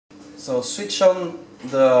So switch on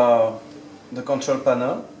the control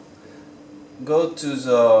panel, go to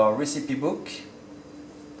the recipe book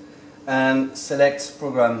and select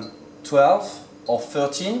program 12 or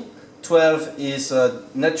 13. 12 is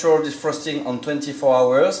natural defrosting on 24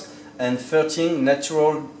 hours and 13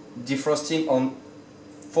 natural defrosting on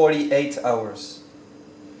 48 hours.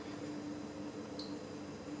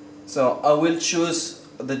 So I will choose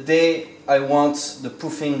the day I want the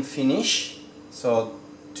proofing finish. So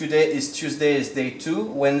today is Tuesday, is day 2,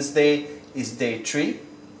 Wednesday is day 3.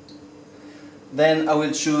 Then I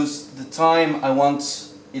will choose the time I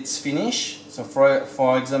want its finish. So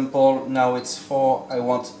for example, now it's 4, I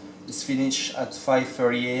want its finish at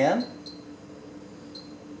 5:30 AM.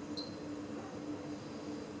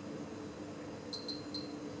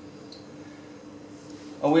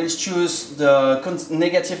 I will choose the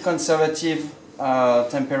negative conservative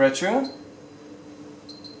temperature,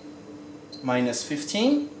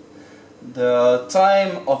 -15. The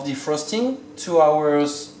time of defrosting, 2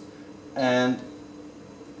 hours and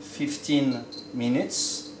 15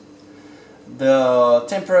 minutes. The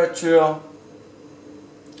temperature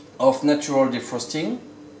of natural defrosting,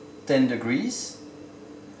 10 degrees.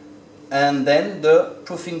 And then the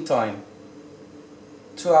proofing time,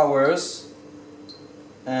 2 hours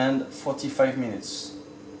and 45 minutes.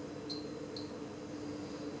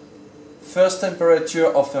 First temperature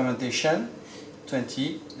of fermentation,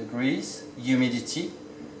 20 degrees, humidity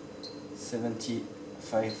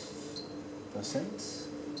 75%.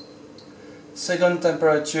 Second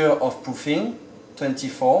temperature of proofing,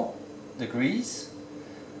 24 degrees,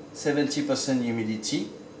 70% humidity.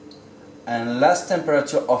 And last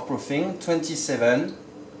temperature of proofing, 27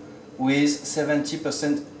 with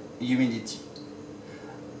 70% humidity.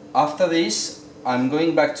 After this, I'm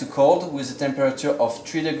going back to cold with a temperature of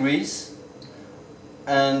 3 degrees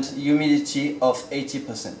and humidity of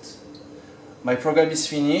 80%. My program is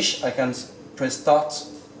finished. I can press start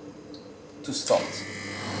to start.